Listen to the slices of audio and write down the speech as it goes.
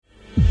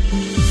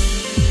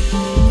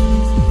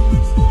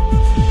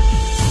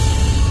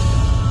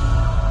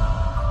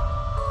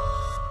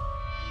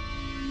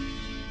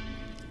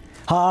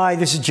Hi,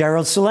 this is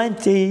Gerald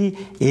Celente.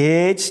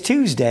 It's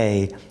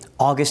Tuesday,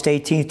 August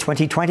 18th,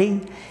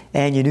 2020,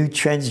 and your new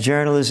Trends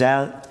Journal is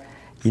out.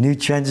 Your new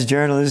Trends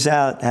Journal is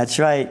out. That's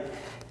right.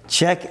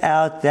 Check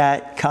out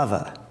that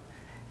cover.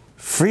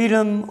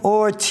 Freedom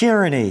or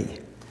Tyranny,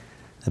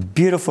 a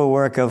beautiful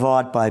work of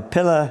art by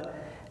Pilar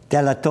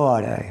della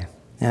Torre.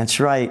 That's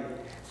right.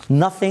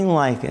 Nothing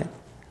like it.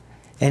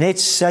 And it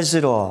says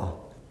it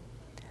all.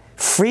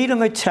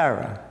 Freedom or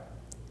terror?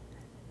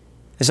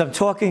 As I'm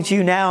talking to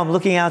you now, I'm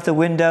looking out the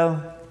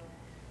window,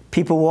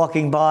 people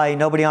walking by,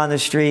 nobody on the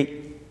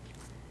street.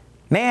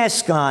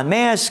 Mask on,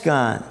 mask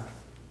on.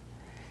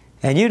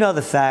 And you know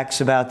the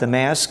facts about the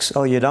masks.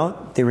 Oh, you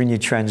don't? They're in your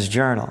Trends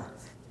Journal.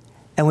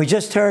 And we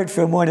just heard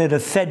from one of the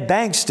Fed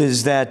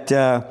banksters that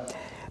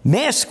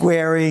mask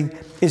wearing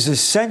is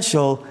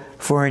essential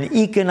for an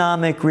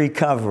economic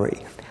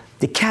recovery.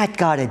 The cat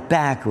got it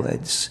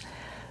backwards.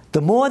 The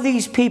more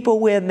these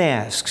people wear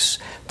masks,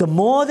 the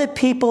more that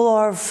people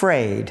are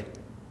afraid,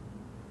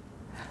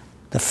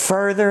 the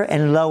further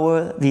and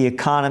lower the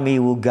economy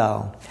will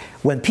go.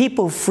 When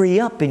people free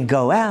up and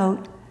go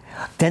out,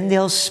 then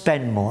they'll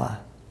spend more.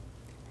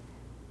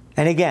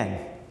 And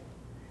again,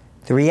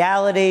 the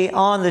reality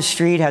on the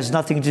street has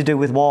nothing to do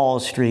with Wall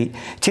Street.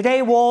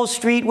 Today, Wall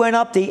Street went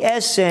up. The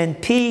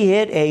S&P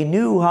hit a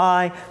new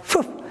high,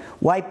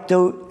 wiped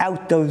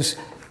out those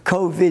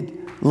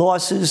COVID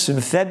losses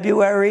in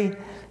February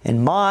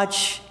and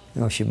March,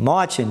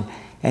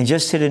 and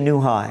just hit a new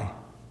high.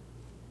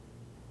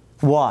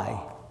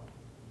 Why?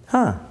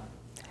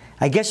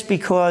 I guess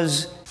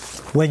because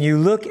when you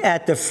look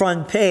at the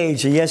front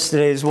page of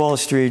yesterday's Wall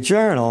Street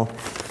Journal,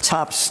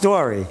 top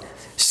story,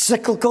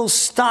 cyclical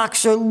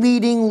stocks are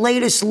leading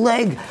latest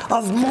leg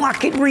of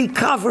market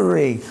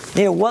recovery.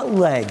 Yeah, what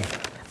leg?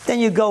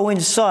 Then you go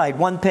inside,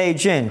 one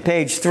page in,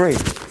 page 3.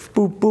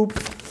 Boop, boop.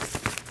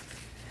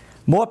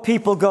 More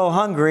people go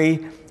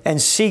hungry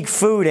and seek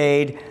food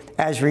aid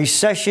as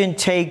recession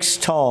takes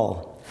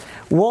toll.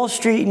 Wall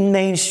Street and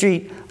Main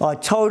Street are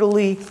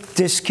totally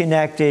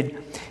disconnected.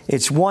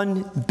 It's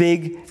one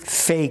big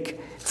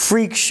fake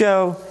freak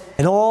show,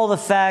 and all the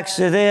facts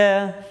are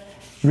there,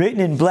 written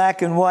in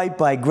black and white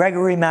by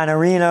Gregory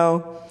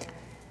Mannarino.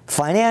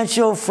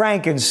 Financial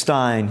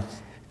Frankenstein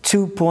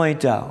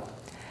 2.0.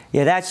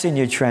 Yeah, that's in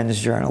your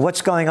Trends Journal.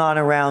 What's going on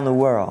around the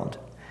world?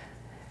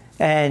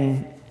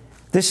 And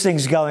this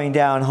thing's going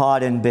down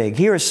hard and big.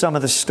 Here are some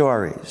of the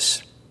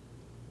stories.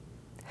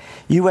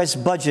 U.S.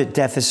 budget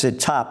deficit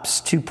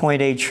tops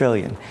 $2.8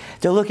 trillion.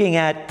 They're looking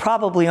at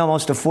probably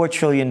almost a $4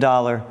 trillion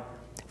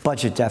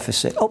budget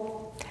deficit.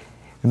 Oh,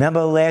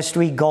 remember last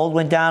week gold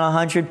went down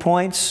 100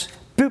 points?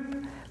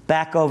 Boop,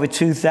 back over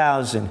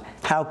 2,000.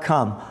 How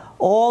come?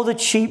 All the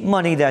cheap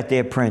money that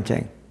they're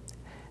printing.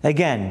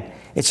 Again,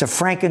 it's a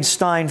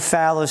Frankenstein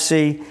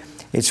fallacy.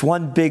 It's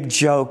one big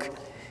joke.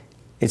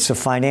 It's a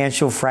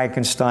financial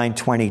Frankenstein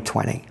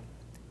 2020.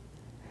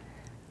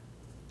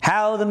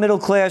 How the middle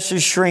class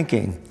is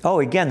shrinking.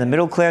 Oh, again, the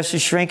middle class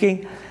is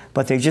shrinking,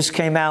 but they just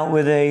came out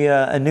with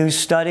a new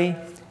study.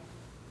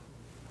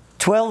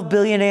 12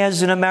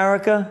 billionaires in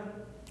America,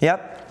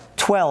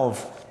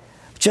 12,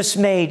 just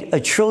made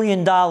 $1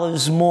 trillion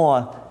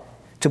more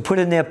to put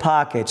in their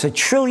pockets. $1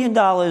 trillion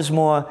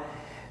more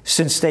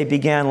since they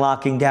began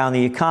locking down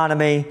the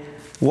economy,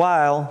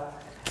 while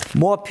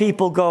more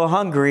people go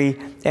hungry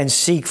and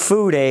seek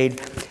food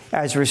aid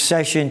as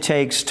recession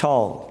takes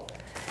toll.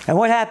 And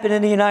what happened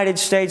in the United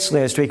States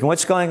last week, and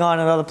what's going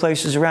on in other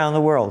places around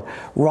the world?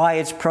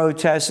 Riots,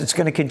 protests, it's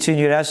going to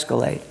continue to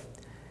escalate.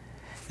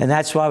 And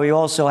that's why we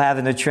also have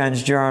in the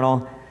Trends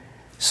Journal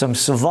some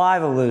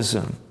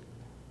survivalism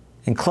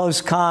and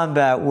close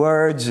combat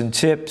words and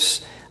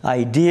tips,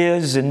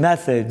 ideas and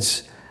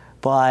methods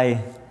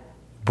by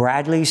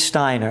Bradley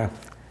Steiner,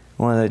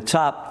 one of the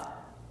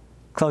top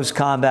close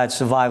combat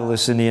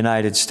survivalists in the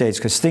United States,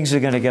 because things are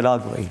going to get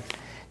ugly.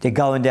 They're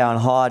going down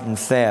hard and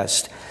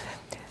fast.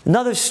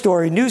 Another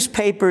story,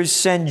 newspapers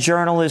send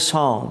journalists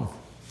home.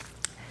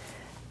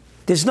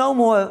 There's no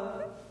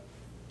more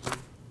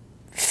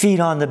feet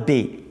on the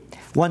beat.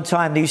 One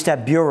time they used to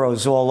have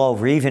bureaus all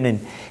over,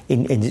 even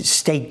in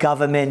state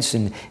governments,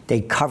 and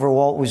they'd cover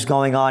what was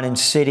going on in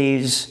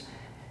cities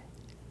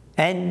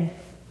and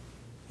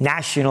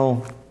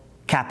national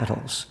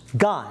capitals.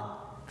 Gone,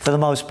 for the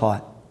most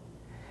part.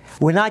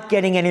 We're not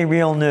getting any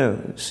real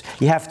news.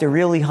 You have to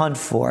really hunt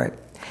for it.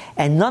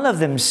 And none of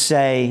them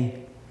say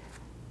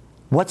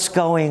what's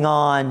going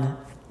on,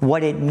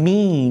 what it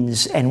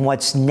means, and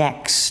what's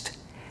next.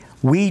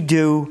 We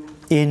do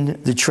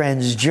in the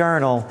Trends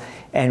Journal,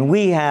 and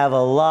we have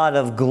a lot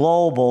of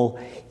global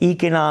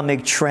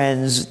economic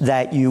trends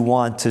that you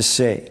want to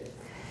see.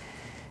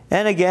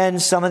 And again,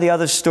 some of the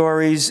other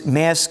stories,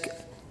 mask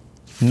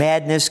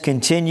madness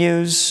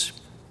continues.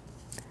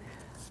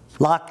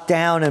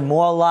 Lockdown and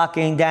more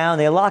locking down.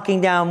 They're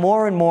locking down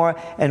more and more,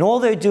 and all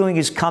they're doing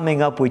is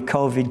coming up with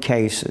COVID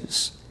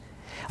cases.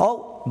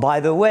 Oh,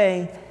 by the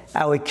way,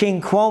 our King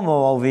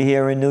Cuomo over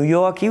here in New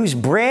York, he was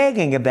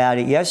bragging about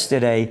it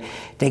yesterday.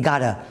 They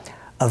got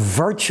a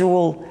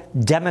virtual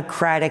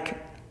Democratic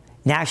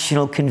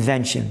National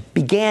Convention.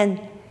 Began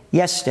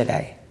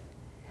yesterday.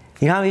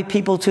 You know how many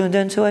people tuned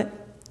into it?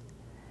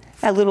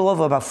 A little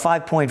over about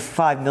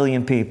 5.5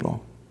 million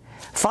people.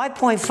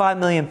 5.5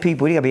 million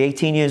people. You got to be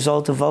 18 years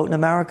old to vote in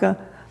America?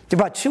 There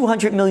are about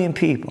 200 million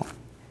people.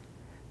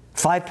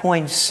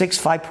 5.6,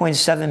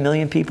 5.7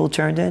 million people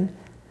tuned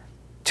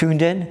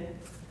in.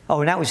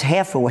 Oh, and that was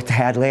half of what they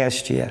had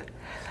last year.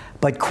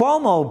 But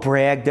Cuomo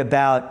bragged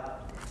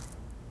about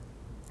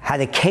how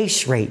the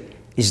case rate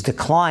is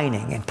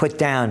declining and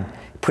put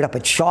up a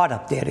chart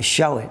up there to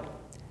show it.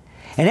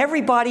 And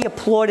everybody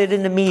applauded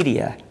in the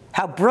media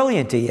how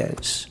brilliant he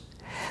is,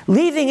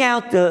 leaving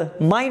out the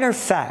minor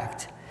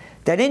fact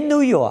that in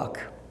New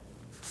York,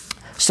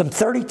 some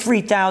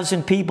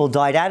 33,000 people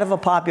died out of a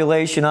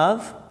population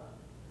of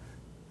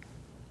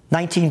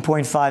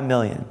 19.5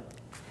 million.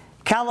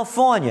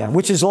 California,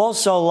 which is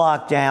also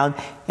locked down,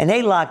 and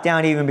they locked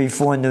down even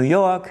before New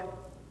York,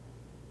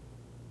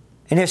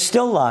 and they're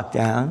still locked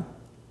down,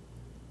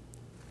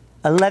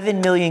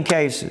 11 million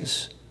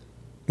cases.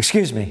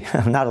 Excuse me,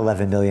 not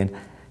 11 million,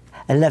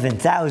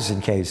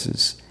 11,000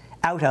 cases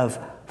out of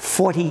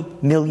 40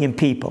 million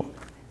people.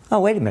 Oh,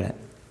 wait a minute.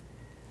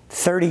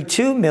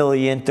 32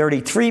 million,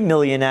 33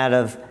 million out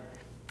of,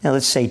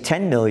 let's say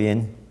 10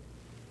 million,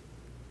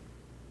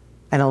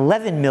 and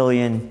 11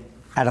 million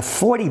out of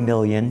 40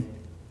 million.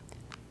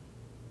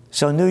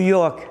 So New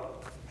York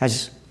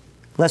has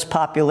less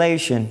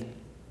population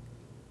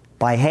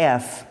by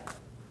half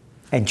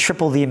and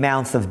triple the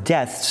amount of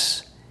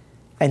deaths,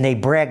 and they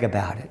brag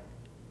about it.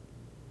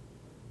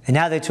 And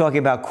now they're talking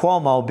about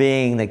Cuomo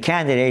being the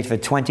candidate for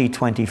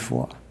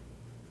 2024.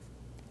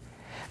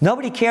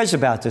 Nobody cares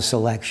about this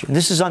election.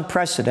 This is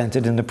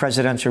unprecedented in the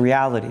presidential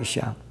reality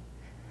show.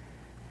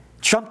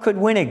 Trump could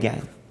win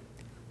again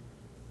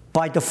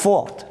by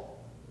default.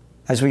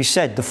 As we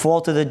said,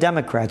 default of the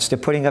Democrats. They're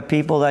putting up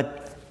people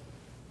that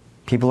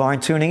people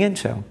aren't tuning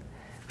into. We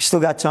still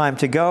got time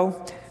to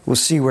go. We'll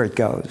see where it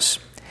goes.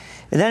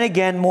 And then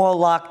again, more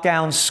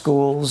lockdown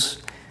schools.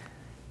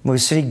 We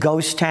see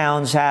ghost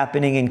towns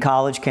happening in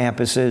college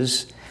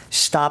campuses.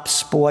 Stop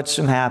sports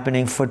from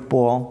happening,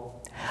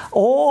 football.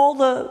 All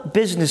the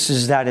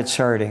businesses that it's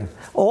hurting,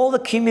 all the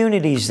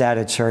communities that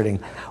it's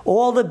hurting,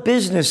 all the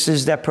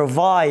businesses that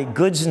provide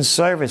goods and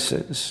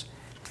services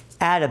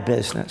out of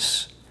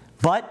business.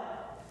 But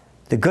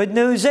the good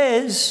news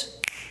is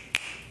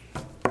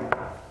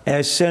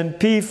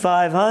S&P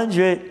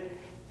 500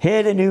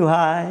 hit a new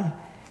high,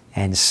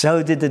 and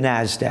so did the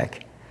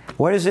NASDAQ.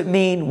 What does it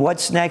mean?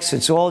 What's next?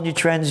 It's all in your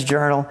Trends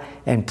Journal,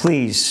 and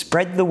please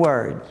spread the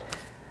word.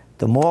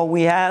 The more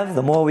we have,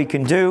 the more we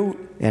can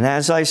do. And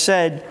as I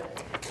said,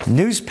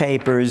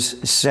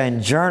 newspapers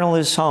send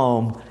journalists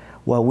home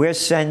while we're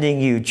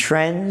sending you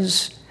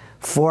trends,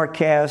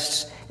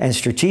 forecasts, and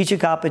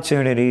strategic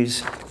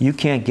opportunities you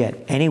can't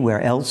get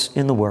anywhere else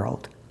in the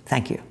world.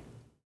 Thank you.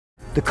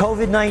 The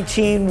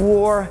COVID-19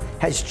 war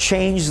has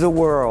changed the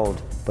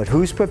world, but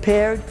who's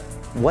prepared?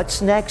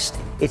 What's next?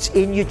 It's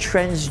in your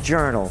Trends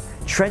Journal.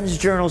 Trends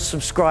Journal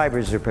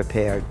subscribers are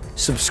prepared.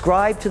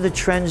 Subscribe to the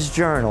Trends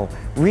Journal.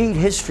 Read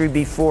history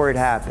before it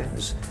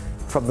happens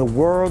from the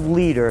world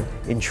leader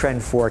in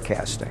trend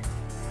forecasting.